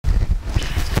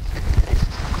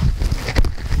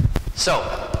So,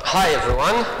 hi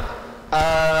everyone.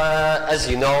 As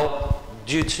you know,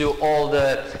 due to all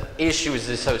the issues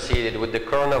associated with the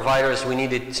coronavirus, we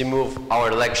needed to move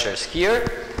our lectures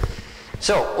here.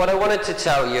 So, what I wanted to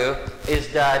tell you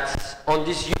is that on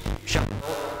this YouTube channel,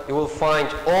 you will find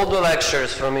all the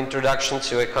lectures from Introduction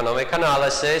to Economic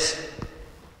Analysis,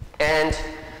 and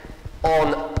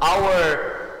on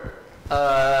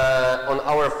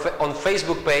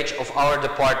Facebook page of our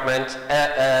department,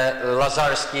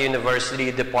 Lazarski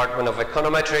University Department of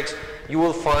Econometrics, you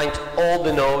will find all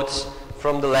the notes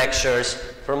from the lectures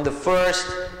from the first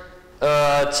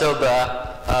till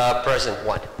the present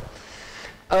one.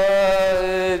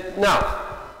 Now,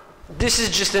 this is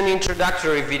just an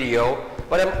introductory video,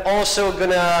 but I'm also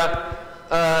gonna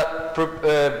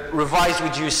revise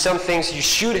with you some things you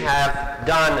should have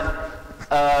done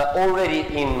already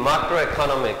in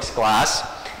macroeconomics class.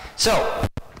 So,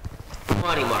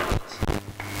 money market.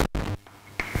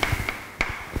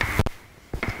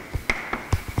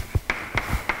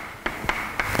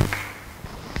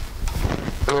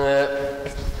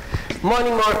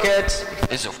 Money market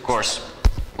is, of course,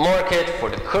 market for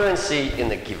the currency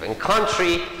in a given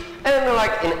country, and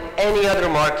like in any other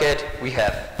market, we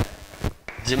have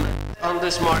demand on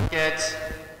this market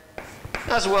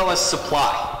as well as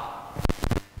supply.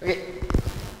 Okay,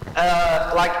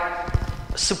 like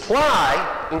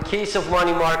supply in case of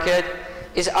money market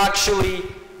is actually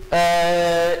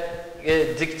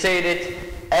dictated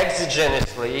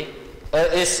exogenously,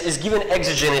 is given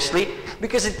exogenously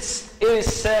because it is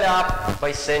set up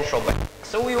by central bank.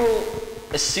 So we will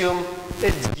assume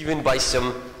it's given by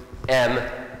some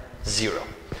M0.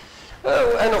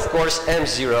 And of course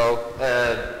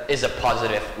M0 is a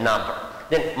positive number.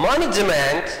 Then money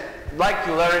demand, like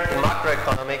you learned in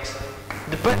macroeconomics,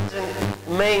 depends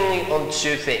mainly on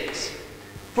two things.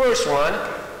 First one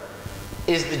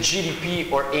is the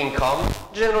GDP or income.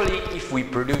 Generally, if we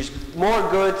produce more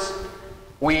goods,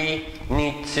 we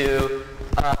need to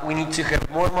have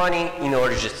more money in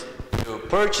order just to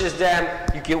purchase them.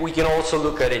 We can also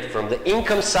look at it from the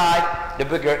income side. The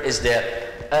bigger is the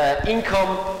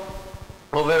income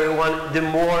of everyone, the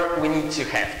more we need to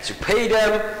have to pay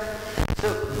them. So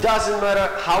it doesn't matter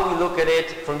how we look at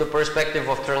it from the perspective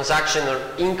of transaction or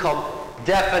income,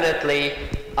 definitely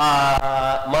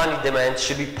money demand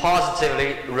should be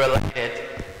positively related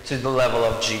to the level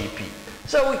of GDP.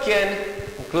 So we can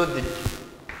include the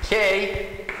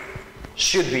K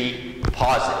should be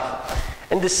positive.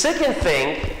 And the second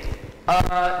thing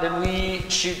that we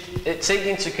should take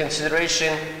into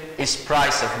consideration is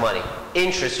price of money,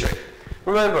 interest rate.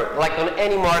 Remember, like on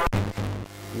any market,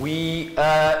 we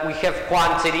have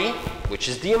quantity, which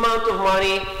is the amount of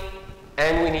money,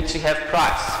 and we need to have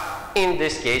price. In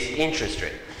this case, interest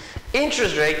rate.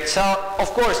 Interest rate, so of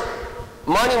course,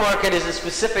 money market is a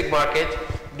specific market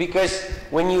because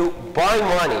when you buy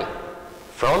money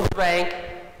from the bank,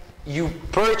 you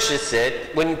purchase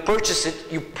it. When you purchase it,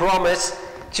 you promise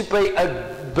to pay a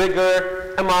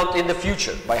bigger amount in the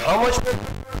future. By how much?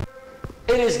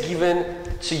 It is given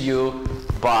to you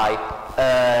by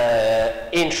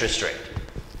interest rate.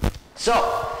 So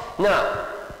now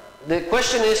the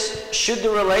question is, should the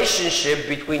relationship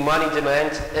between money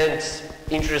demand and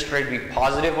interest rate be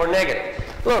positive or negative?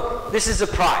 Look, this is a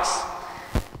price.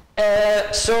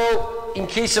 So in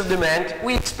case of demand,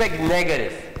 we expect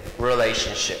negative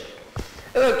relationship.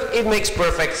 Look, it makes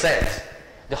perfect sense.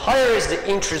 The higher is the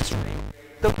interest rate,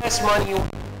 the less money you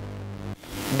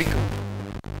because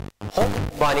whole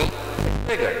money is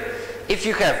bigger. If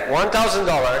you have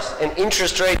 $1,000 and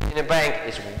interest rate in a bank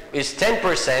is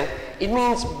 10%, it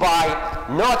means by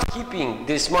not keeping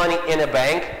this money in a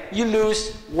bank, you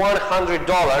lose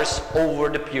 $100 over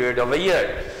the period of a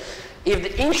year. If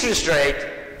the interest rate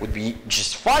would be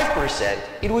just 5%,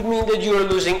 it would mean that you are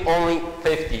losing only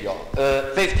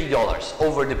 $50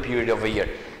 over the period of a year.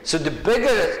 So the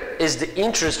bigger is the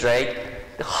interest rate,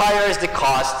 the higher is the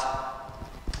cost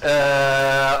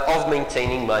of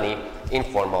maintaining money in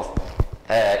form of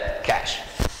cash.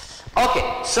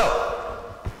 Okay, so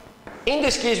in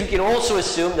this case we can also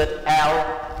assume that L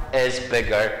is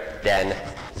bigger than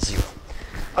 0.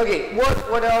 Okay,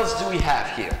 what else do we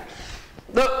have here?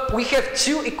 Look, we have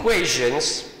two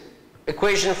equations,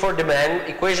 equation for demand,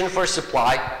 equation for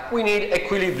supply. We need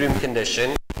equilibrium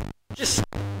condition, just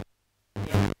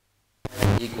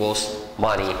equals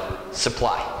money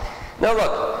supply. Now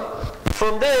look,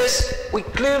 from this we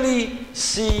clearly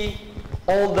see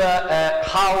all the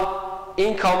how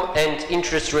income and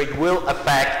interest rate will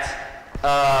affect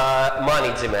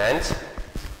money demand.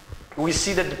 We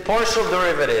see that the partial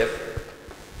derivative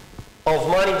of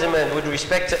money demand with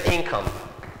respect to income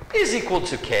is equal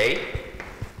to K.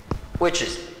 which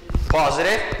is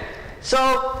positive. So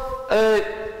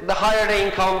the higher the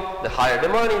income, the higher the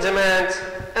money demand,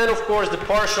 and of course the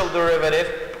partial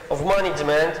derivative of money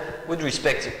demand with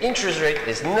respect to interest rate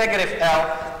is negative L,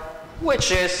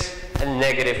 which is a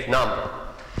negative number.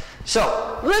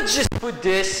 So let's just put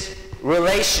this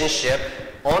relationship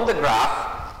on the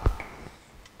graph.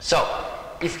 So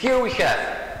if here we have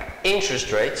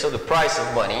interest rate, so the price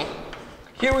of money,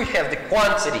 here we have the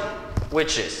quantity,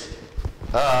 which is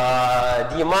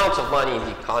the amount of money in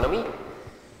the economy.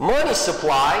 Money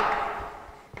supply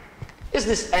is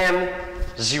this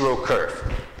M0 curve,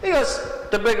 because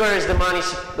the bigger is the money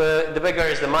supply,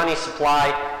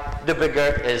 the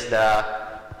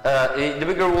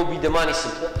bigger will be the money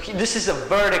supply. This is a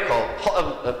vertical.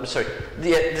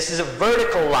 This is a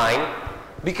vertical line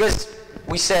because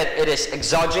we said it is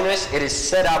exogenous. It is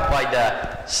set up by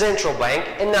the central bank,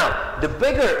 and now the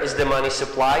bigger is the money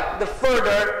supply, the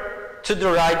further to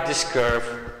the right this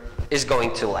curve is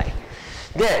going to lay.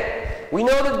 Then we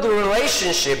know that the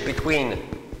relationship between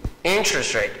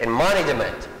interest rate and money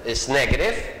demand is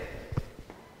negative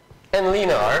and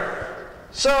linear,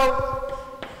 so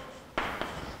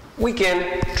we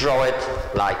can draw it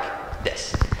like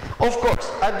this. Of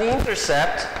course, at the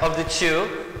intercept of the two,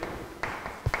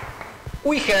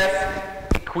 we have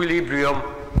equilibrium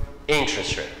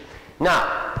interest rate. Now,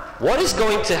 what is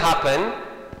going to happen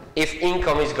if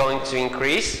income is going to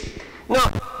increase?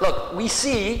 Now, look, we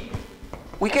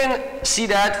can see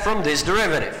that from this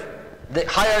derivative. The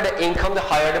higher the income, the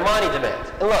higher the money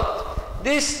demand. And look,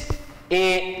 this,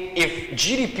 if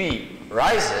GDP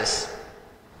rises,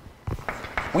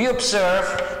 we observe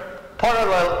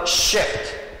parallel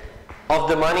shift of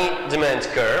the money demand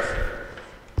curve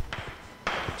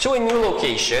to a new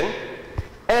location,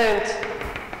 and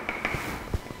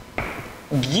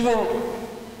given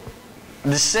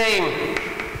the same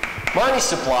money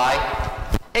supply,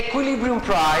 equilibrium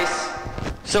price,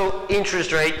 so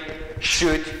interest rate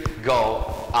should go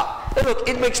up. And look,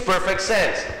 it makes perfect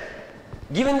sense.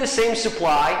 Given the same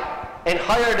supply and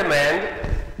higher demand,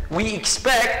 we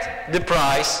expect the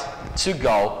price to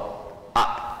go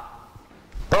up.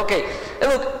 Okay,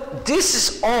 and look, this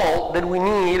is all that we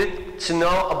need to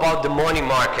know about the money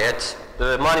market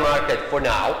for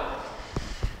now.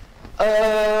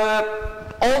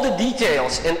 All the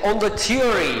details and all the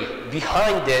theory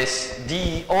behind this,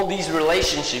 all these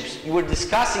relationships, you were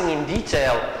discussing in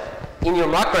detail in your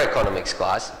macroeconomics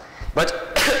class. But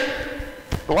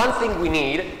one thing we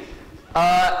need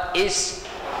is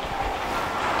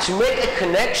to make a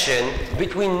connection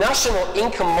between national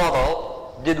income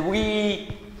model that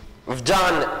we've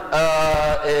done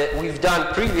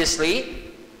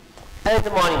previously and the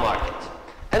money market.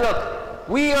 And look,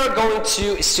 we are going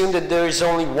to assume that there is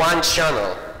only one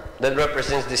channel that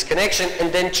represents this connection,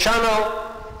 and then channel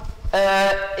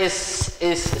is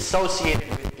associated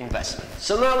with investment.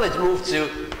 So now let's move to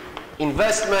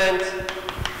investment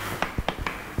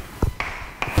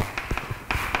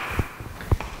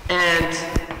and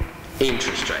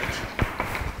interest rate.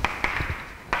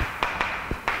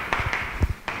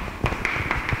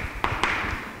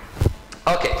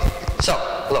 Okay, so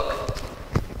look,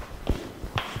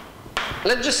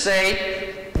 let's just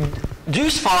say,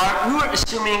 thus far we were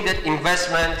assuming that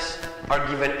investments are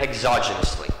given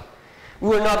exogenously. We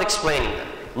were not explaining them.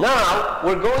 Now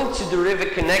we're going to derive a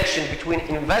connection between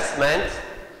investment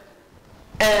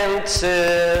and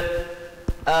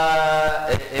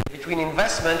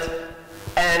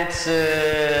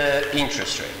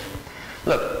interest rate.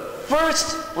 Look,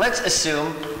 first let's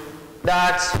assume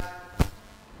that,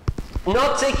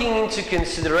 not taking into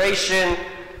consideration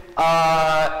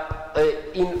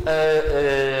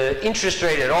interest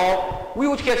rate at all, we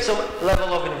would have some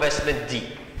level of investment D.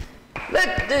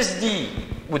 This D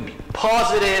would be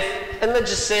positive, and let's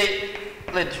just say,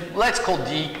 let's call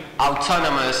D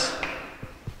autonomous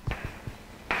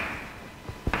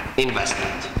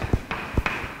investment.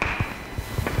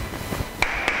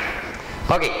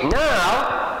 Okay,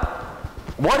 now,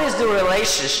 what is the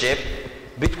relationship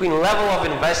between level of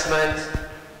investment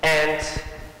and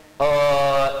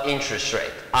interest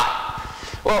rate, I?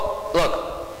 Well,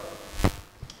 look,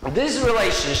 this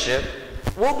relationship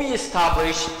will be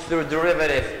established through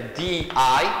derivative di,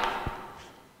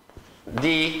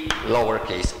 d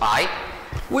lowercase I,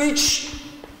 which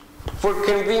for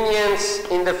convenience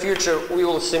in the future we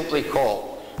will simply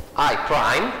call I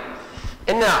prime.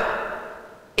 And now,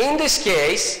 in this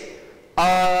case,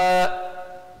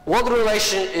 what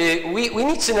relation, we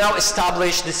need to now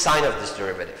establish the sign of this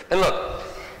derivative. And look,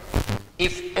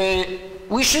 if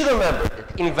we should remember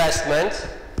that investments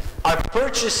are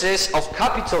purchases of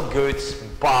capital goods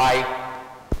by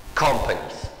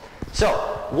companies. So,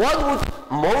 what would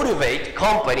motivate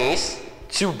companies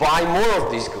to buy more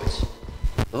of these goods?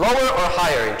 Lower or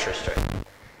higher interest rate?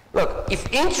 Look,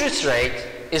 if interest rate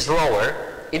is lower,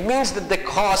 it means that the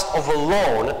cost of a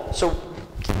loan, so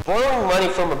borrowing money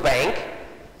from a bank,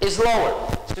 is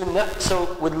lower.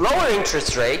 So with lower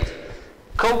interest rate,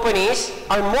 companies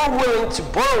are more willing to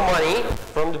borrow money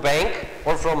from the bank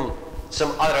or from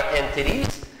some other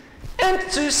entities and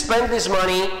to spend this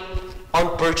money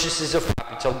on purchases of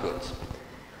capital goods.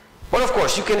 But of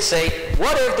course, you can say,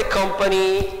 what if the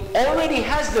company already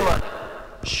has the money?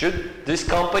 Should this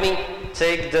company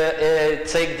take the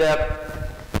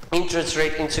interest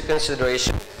rate into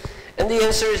consideration? And the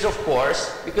answer is of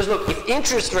course, because look, if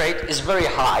interest rate is very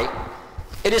high,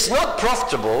 it is not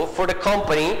profitable for the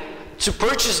company to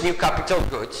purchase new capital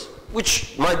goods,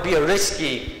 which might be a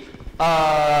risky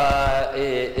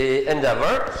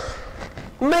endeavor.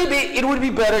 Maybe it would be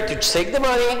better to take the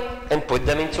money and put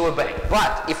them into a bank.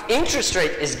 But if interest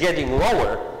rate is getting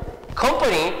lower,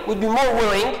 company would be more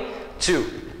willing to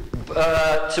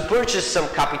purchase some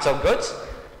capital goods,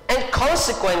 and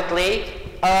consequently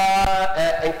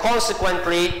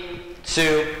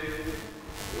to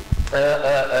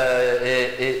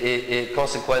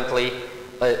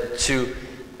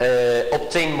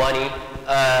obtain money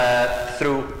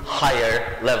through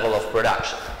higher level of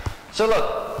production. So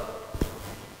look,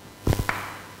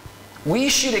 we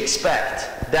should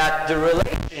expect that the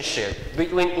relationship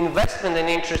between investment and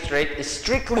interest rate is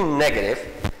strictly negative,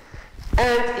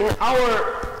 and in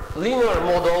our linear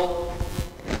model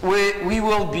we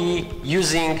will be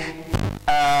using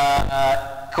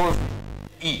coefficient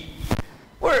E,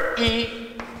 where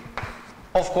E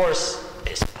of course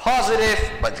is positive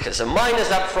but has a minus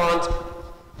up front,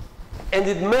 and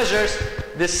it measures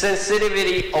the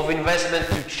sensitivity of investment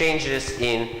to changes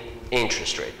in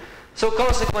interest rate. So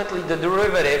consequently, the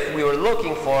derivative we were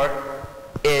looking for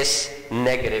is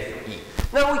negative E.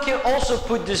 Now we can also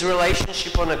put this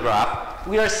relationship on a graph.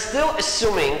 We are still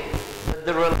assuming that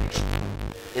the relationship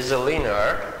is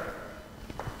linear.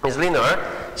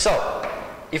 So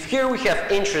if here we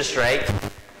have interest rate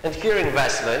and here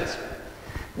investment,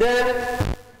 then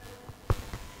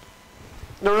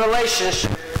the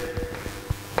relationship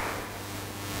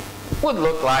would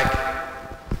look like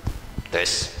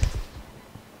this.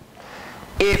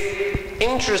 If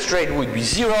interest rate would be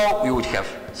 0, we would have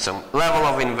some level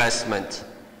of investment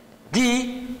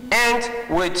D, and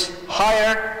with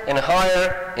higher and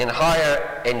higher and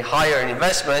higher and higher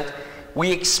investment,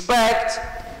 we expect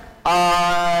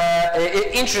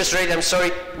interest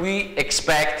rate, we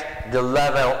expect the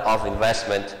level of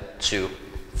investment to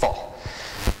fall.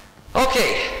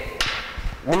 Okay,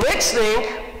 the next thing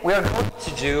we are going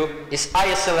to do is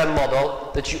ISLM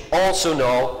model that you also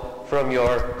know from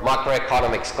your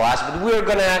macroeconomics class, but we're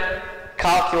going to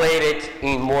calculate it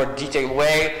in more detailed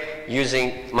way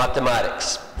using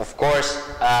mathematics, of course,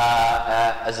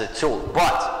 as a tool.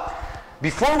 But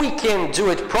before we can do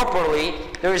it properly,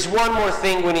 there is one more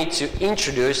thing we need to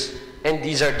introduce, and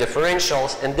these are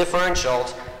differentials, and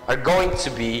differentials are going to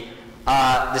be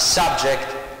the subject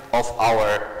of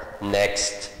our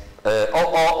next,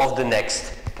 of the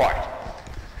next part.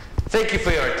 Thank you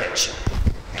for your attention.